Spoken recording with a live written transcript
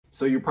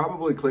So you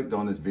probably clicked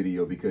on this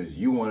video because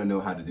you want to know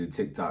how to do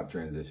TikTok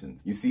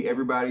transitions. You see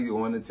everybody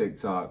going to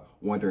TikTok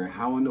wondering,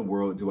 how in the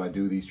world do I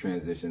do these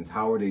transitions?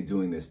 How are they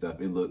doing this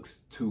stuff? It looks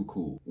too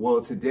cool.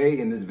 Well, today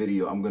in this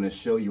video, I'm going to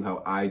show you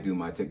how I do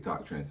my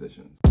TikTok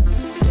transitions.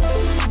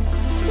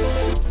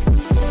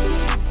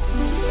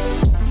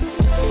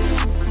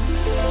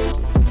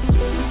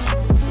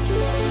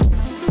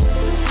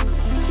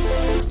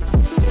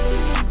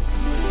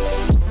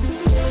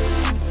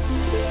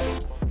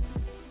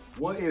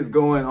 What is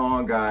going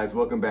on, guys?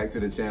 Welcome back to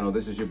the channel.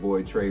 This is your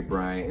boy Trey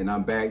Bryant, and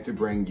I'm back to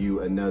bring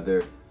you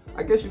another,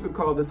 I guess you could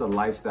call this a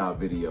lifestyle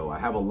video. I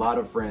have a lot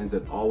of friends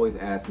that always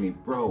ask me,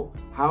 bro,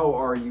 how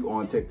are you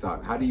on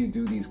TikTok? How do you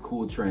do these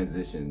cool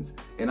transitions?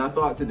 And I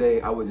thought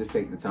today I would just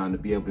take the time to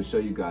be able to show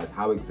you guys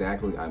how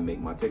exactly I make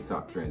my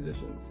TikTok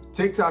transitions.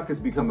 TikTok is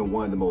becoming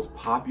one of the most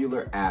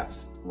popular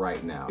apps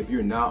right now. If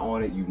you're not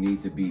on it, you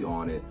need to be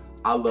on it.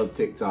 I love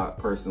TikTok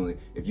personally.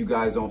 If you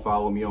guys don't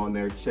follow me on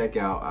there, check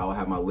out, I'll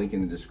have my link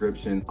in the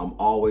description. I'm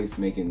always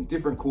making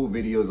different cool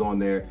videos on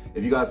there.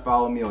 If you guys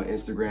follow me on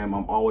Instagram,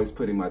 I'm always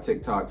putting my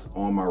TikToks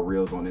on my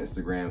reels on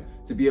Instagram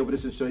to be able to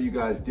just show you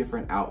guys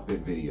different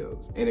outfit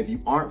videos. And if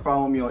you aren't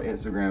following me on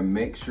Instagram,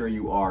 make sure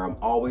you are. I'm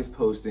always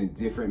posting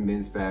different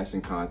men's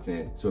fashion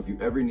content. So if you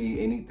ever need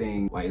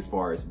anything like as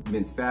far as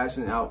men's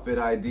fashion outfit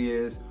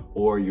ideas,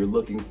 or you're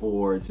looking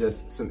for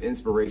just some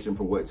inspiration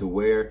for what to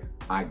wear,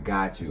 I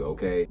got you,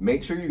 okay?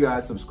 Make sure you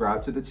guys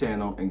subscribe to the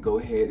channel and go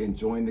ahead and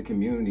join the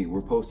community.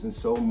 We're posting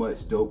so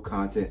much dope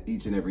content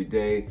each and every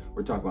day.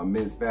 We're talking about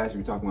men's fashion,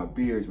 we're talking about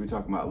beards, we're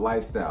talking about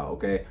lifestyle,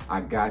 okay?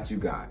 I got you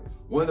guys.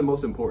 One of the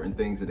most important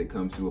things that it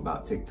comes to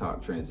about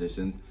TikTok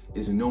transitions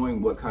is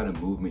knowing what kind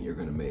of movement you're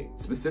gonna make.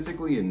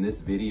 Specifically in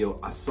this video,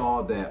 I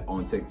saw that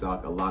on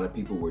TikTok, a lot of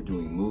people were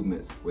doing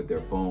movements with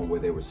their phone where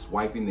they were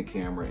swiping the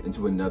camera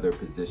into another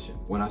position.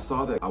 When I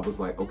saw that, I was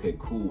like, okay,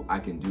 cool, I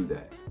can do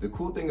that. The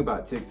cool thing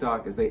about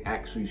TikTok is they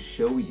actually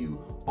show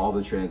you all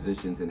the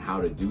transitions and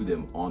how to do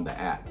them on the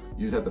app.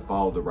 You just have to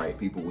follow the right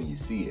people when you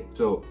see it.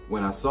 So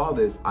when I saw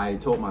this, I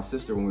told my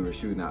sister when we were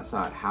shooting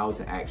outside how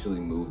to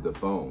actually move the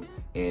phone.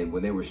 And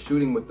when they were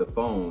shooting with the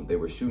phone, they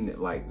were shooting it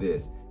like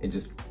this and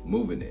just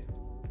moving it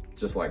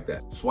just like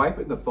that.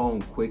 Swiping the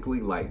phone quickly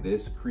like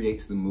this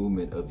creates the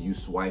movement of you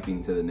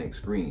swiping to the next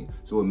screen.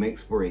 So it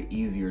makes for an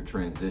easier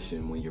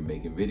transition when you're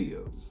making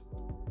videos.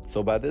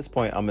 So by this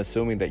point, I'm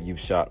assuming that you've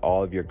shot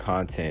all of your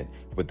content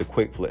with the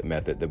quick flip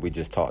method that we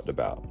just talked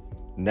about.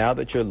 Now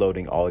that you're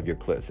loading all of your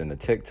clips into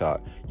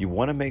TikTok, you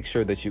want to make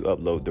sure that you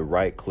upload the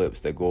right clips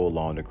that go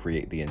along to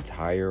create the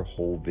entire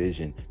whole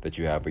vision that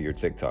you have for your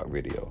TikTok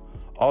video.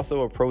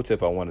 Also, a pro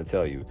tip I want to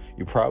tell you,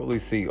 you probably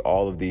see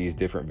all of these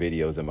different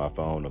videos in my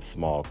phone of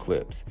small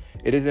clips.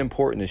 It is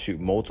important to shoot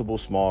multiple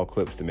small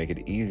clips to make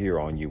it easier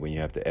on you when you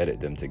have to edit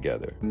them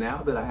together. Now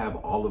that I have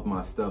all of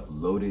my stuff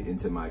loaded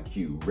into my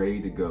queue, ready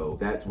to go,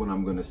 that's when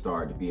I'm going to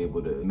start to be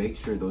able to make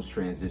sure those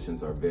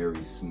transitions are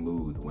very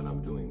smooth when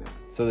I'm doing that.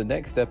 So the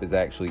next step is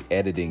actually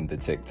editing the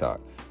TikTok.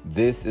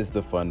 This is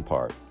the fun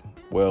part.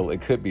 Well,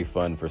 it could be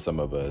fun for some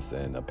of us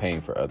and a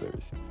pain for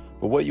others.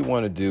 But what you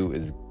want to do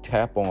is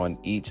tap on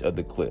each of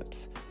the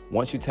clips.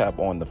 Once you tap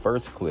on the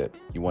first clip,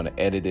 you want to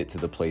edit it to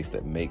the place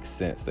that makes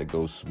sense, that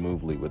goes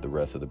smoothly with the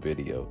rest of the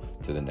video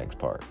to the next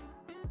part.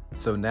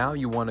 So now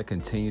you want to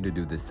continue to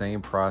do the same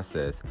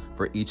process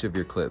for each of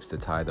your clips to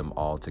tie them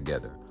all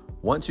together.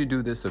 Once you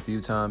do this a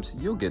few times,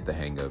 you'll get the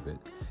hang of it.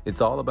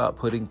 It's all about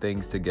putting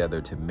things together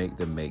to make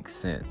them make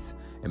sense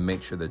and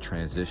make sure the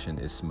transition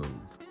is smooth.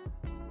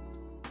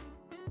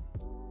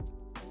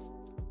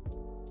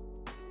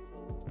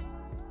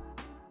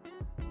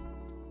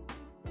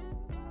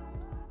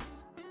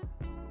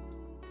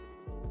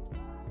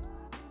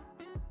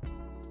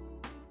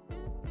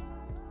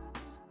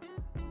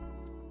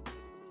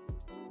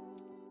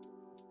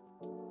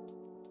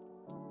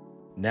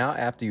 Now,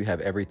 after you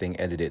have everything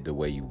edited the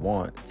way you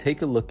want,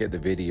 take a look at the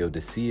video to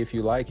see if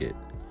you like it.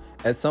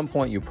 At some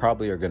point, you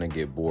probably are going to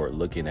get bored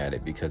looking at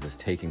it because it's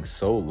taking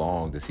so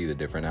long to see the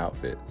different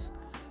outfits.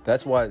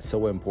 That's why it's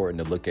so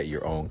important to look at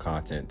your own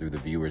content through the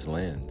viewer's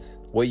lens.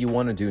 What you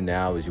want to do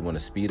now is you want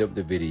to speed up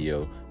the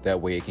video, that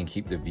way it can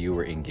keep the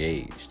viewer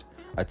engaged.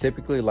 I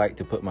typically like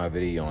to put my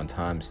video on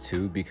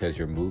 ×2 because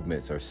your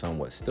movements are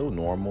somewhat still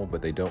normal,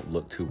 but they don't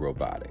look too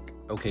robotic.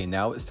 Okay,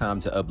 now it's time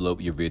to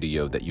upload your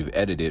video that you've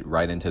edited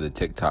right into the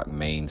TikTok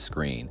main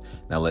screen.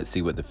 Now let's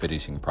see what the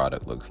finishing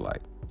product looks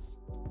like.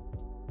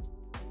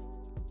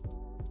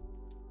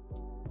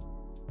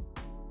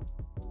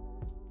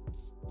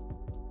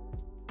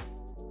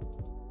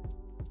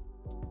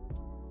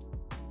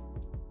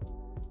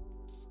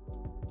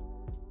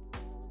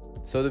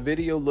 So the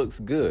video looks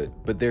good,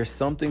 but there's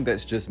something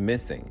that's just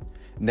missing.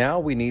 Now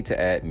we need to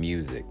add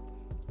music.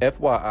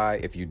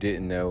 FYI, if you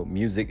didn't know,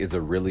 music is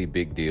a really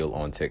big deal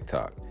on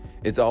TikTok.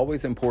 It's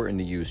always important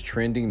to use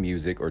trending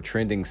music or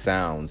trending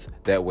sounds,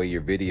 that way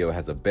your video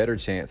has a better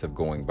chance of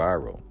going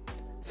viral.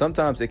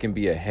 Sometimes it can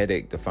be a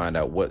headache to find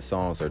out what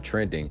songs are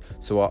trending,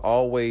 so I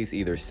always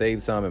either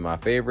save some in my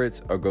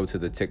favorites or go to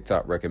the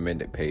TikTok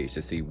recommended page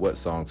to see what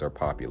songs are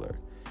popular.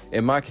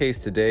 In my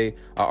case today,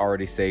 I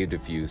already saved a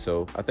few,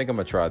 so I think I'm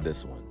gonna try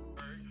this one.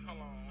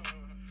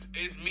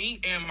 It's me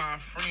and my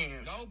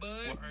friends. Go, bud.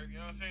 You know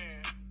what I'm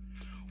saying?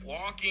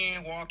 Walk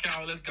in, walk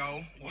out, let's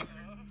go.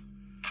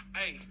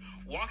 Hey,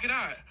 walk it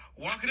out.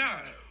 Walk it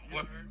out.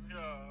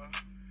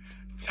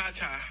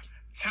 Cha-cha.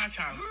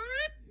 Cha-cha.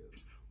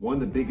 One of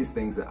the biggest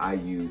things that I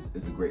use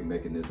as a great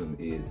mechanism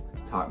is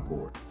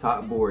Talkboard.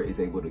 Talkboard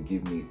is able to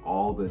give me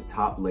all the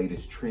top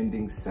latest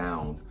trending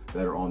sounds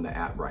that are on the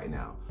app right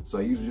now. So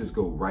I usually just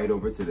go right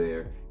over to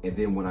there, and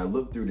then when I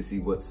look through to see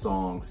what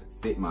songs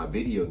fit my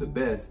video the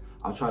best,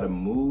 I'll try to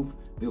move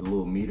the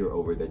little meter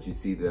over that you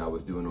see that I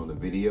was doing on the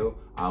video.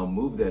 I'll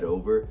move that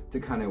over to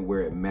kind of where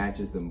it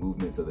matches the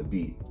movements of the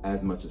beat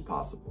as much as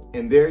possible.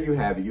 And there you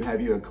have it. You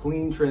have a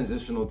clean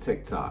transitional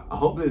TikTok. I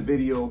hope this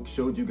video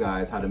showed you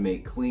guys how to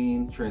make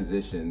clean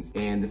transitions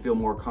and to feel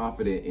more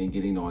confident in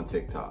getting on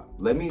TikTok.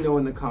 Let me know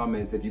in the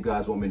comments if you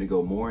guys want me to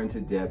go more into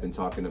depth in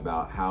talking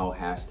about how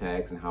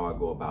hashtags and how I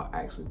go about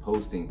actually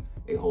posting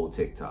a whole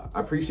TikTok.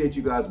 I appreciate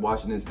you guys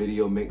watching this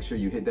video. Make sure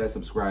you hit that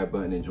subscribe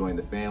button and join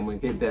the family.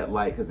 Hit that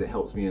like because it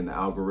helps me in the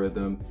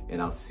algorithm,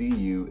 and I'll see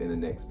you in the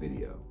next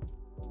video.